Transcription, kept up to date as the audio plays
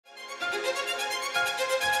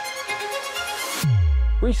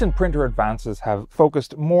Recent printer advances have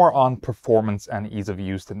focused more on performance and ease of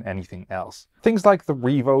use than anything else. Things like the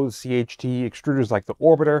Revo, CHT, extruders like the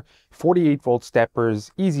Orbiter, 48-volt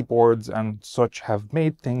steppers, easy boards and such have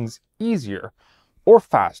made things easier or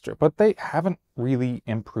faster, but they haven't really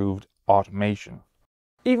improved automation.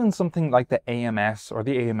 Even something like the AMS or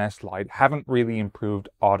the AMS Lite haven't really improved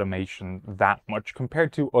automation that much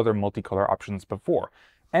compared to other multicolor options before.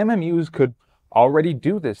 MMUs could already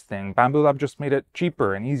do this thing. Bambu Lab just made it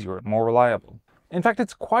cheaper and easier and more reliable. In fact,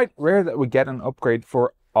 it's quite rare that we get an upgrade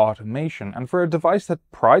for automation, and for a device that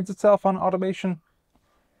prides itself on automation,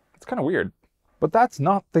 it's kind of weird. But that's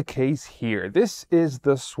not the case here. This is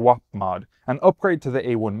the SwapMod, an upgrade to the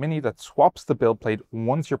A1 Mini that swaps the build plate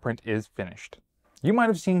once your print is finished. You might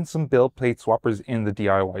have seen some build plate swappers in the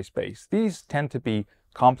DIY space. These tend to be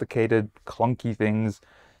complicated, clunky things,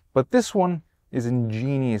 but this one is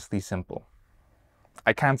ingeniously simple.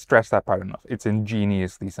 I can't stress that part enough. It's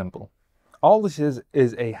ingeniously simple. All this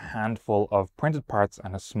is a handful of printed parts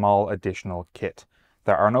and a small additional kit.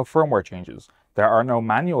 There are no firmware changes. There are no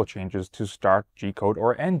manual changes to start G-code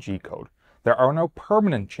or end G-code. There are no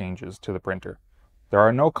permanent changes to the printer. There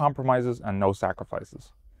are no compromises and no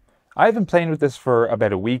sacrifices. I've been playing with this for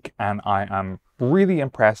about a week and I am really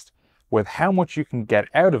impressed with how much you can get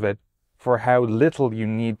out of it for how little you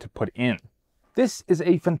need to put in. This is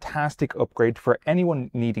a fantastic upgrade for anyone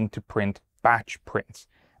needing to print batch prints.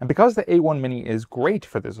 And because the A1 Mini is great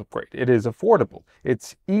for this upgrade, it is affordable,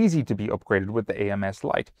 it's easy to be upgraded with the AMS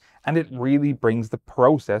Lite, and it really brings the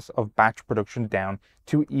process of batch production down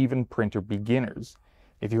to even printer beginners.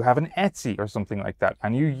 If you have an Etsy or something like that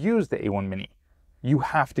and you use the A1 Mini, you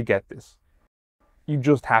have to get this. You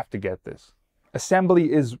just have to get this.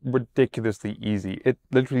 Assembly is ridiculously easy. It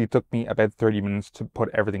literally took me about 30 minutes to put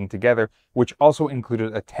everything together, which also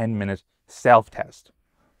included a 10-minute self-test.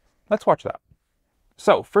 Let's watch that.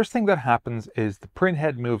 So, first thing that happens is the print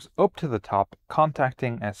head moves up to the top,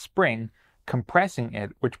 contacting a spring, compressing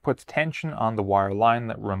it, which puts tension on the wire line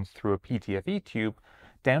that runs through a PTFE tube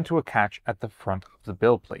down to a catch at the front of the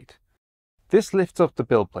build plate. This lifts up the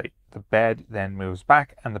build plate. The bed then moves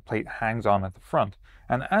back and the plate hangs on at the front,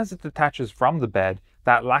 and as it detaches from the bed,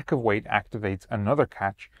 that lack of weight activates another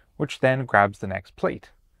catch, which then grabs the next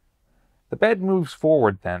plate. The bed moves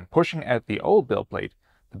forward then, pushing out the old build plate.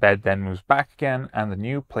 The bed then moves back again and the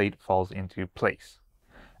new plate falls into place.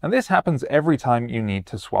 And this happens every time you need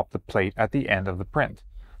to swap the plate at the end of the print.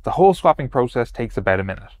 The whole swapping process takes about a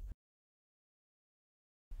minute.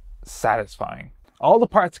 Satisfying. All the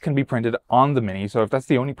parts can be printed on the Mini, so if that's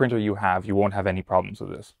the only printer you have, you won't have any problems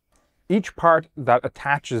with this. Each part that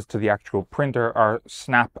attaches to the actual printer are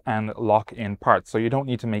snap and lock-in parts, so you don't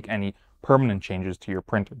need to make any permanent changes to your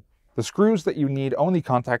printer. The screws that you need only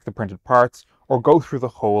contact the printed parts or go through the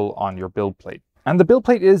hole on your build plate. And the build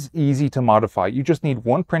plate is easy to modify. You just need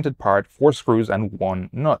one printed part, 4 screws and 1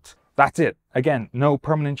 nut. That's it. Again, no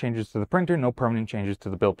permanent changes to the printer, no permanent changes to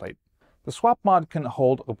the build plate. The SwapMod can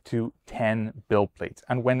hold up to 10 build plates,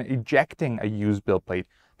 and when ejecting a used build plate,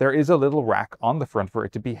 there is a little rack on the front for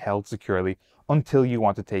it to be held securely until you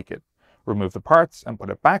want to take it. Remove the parts and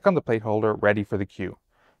put it back on the plate holder ready for the queue.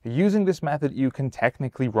 Using this method, you can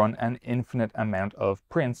technically run an infinite amount of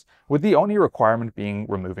prints, with the only requirement being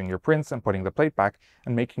removing your prints and putting the plate back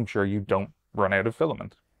and making sure you don't run out of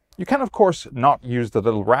filament. You can of course not use the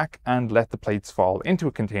little rack and let the plates fall into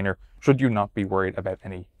a container should you not be worried about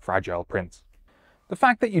any fragile prints. The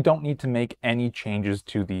fact that you don't need to make any changes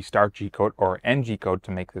to the start G-code or end G-code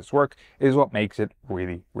to make this work is what makes it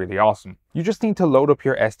really, really awesome. You just need to load up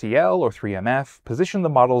your STL or 3MF, position the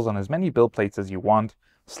models on as many build plates as you want,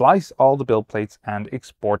 slice all the build plates and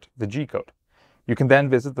export the G-code. You can then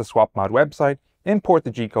visit the SwapMod website, import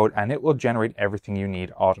the G-code, and it will generate everything you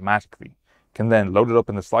need automatically. You can then load it up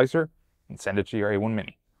in the slicer and send it to your A1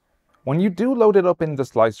 Mini. When you do load it up in the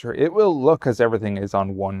slicer, it will look as everything is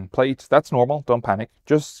on one plate. That's normal, don't panic.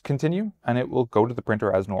 Just continue and it will go to the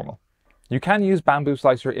printer as normal. You can use Bambu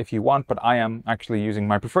slicer if you want, but I am actually using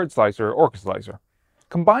my preferred slicer, Orca slicer.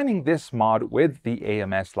 Combining this mod with the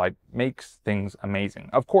AMS Lite makes things amazing.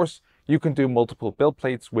 Of course, you can do multiple build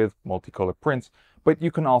plates with multicolor prints, but you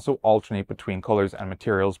can also alternate between colors and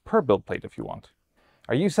materials per build plate if you want.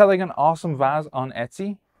 Are you selling an awesome vase on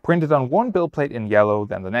Etsy? Print it on one build plate in yellow,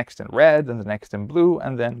 then the next in red, and the next in blue,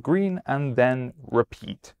 and then green, and then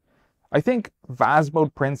repeat. I think vase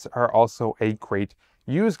mode prints are also a great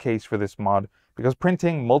use case for this mod, because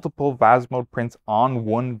printing multiple vase mode prints on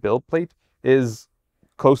one build plate is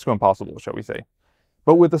close to impossible, shall we say.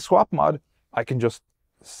 But with the SwapMod, I can just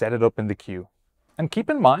set it up in the queue. And keep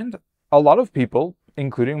in mind, a lot of people,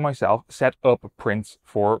 including myself, set up prints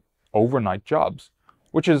for overnight jobs.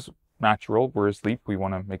 which is natural. We're asleep. We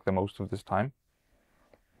want to make the most of this time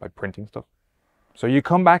by printing stuff. So you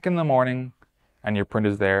come back in the morning and your print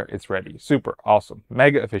is there. It's ready. Super awesome.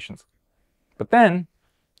 Mega efficiency. But then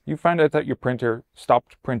you find out that your printer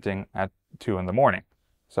stopped printing at 2 in the morning.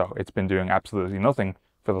 So it's been doing absolutely nothing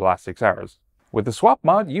for the last 6 hours. With the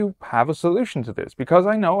SwapMod, you have a solution to this, because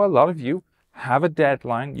I know a lot of you have a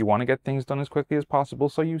deadline. You want to get things done as quickly as possible.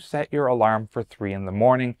 So you set your alarm for 3 in the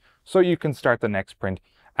morning so you can start the next print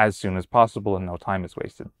as soon as possible and no time is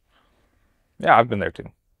wasted. Yeah, I've been there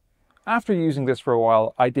too. After using this for a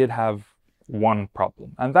while, I did have one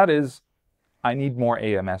problem, and that is I need more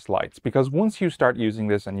AMS lights, because once you start using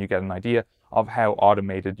this and you get an idea of how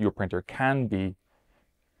automated your printer can be,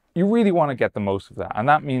 you really want to get the most of that. And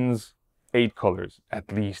that means 8 colors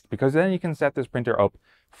at least, because then you can set this printer up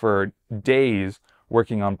for days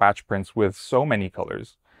working on batch prints with so many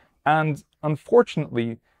colors. And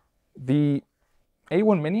unfortunately, the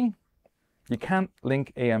A1 Mini, you can't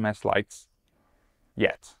link AMS lights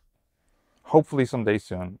yet. Hopefully someday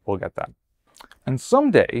soon we'll get that. And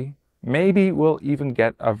someday, maybe we'll even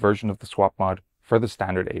get a version of the SwapMod for the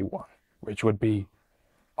standard A1, which would be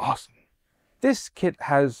awesome. This kit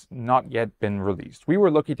has not yet been released. We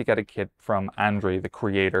were lucky to get a kit from Andre, the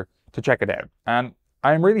creator, to check it out. And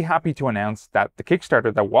I'm really happy to announce that the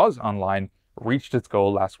Kickstarter that was online reached its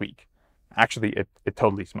goal last week. Actually, it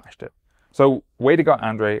totally smashed it. So way to go,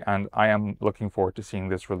 Andre, and I am looking forward to seeing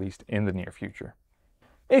this released in the near future.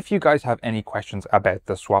 If you guys have any questions about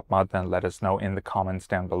the SwapMod, then let us know in the comments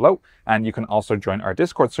down below. And you can also join our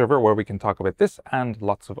Discord server where we can talk about this and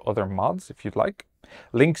lots of other mods if you'd like.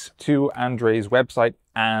 Links to Andre's website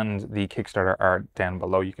and the Kickstarter are down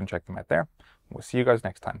below. You can check them out there. We'll see you guys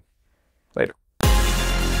next time. Later.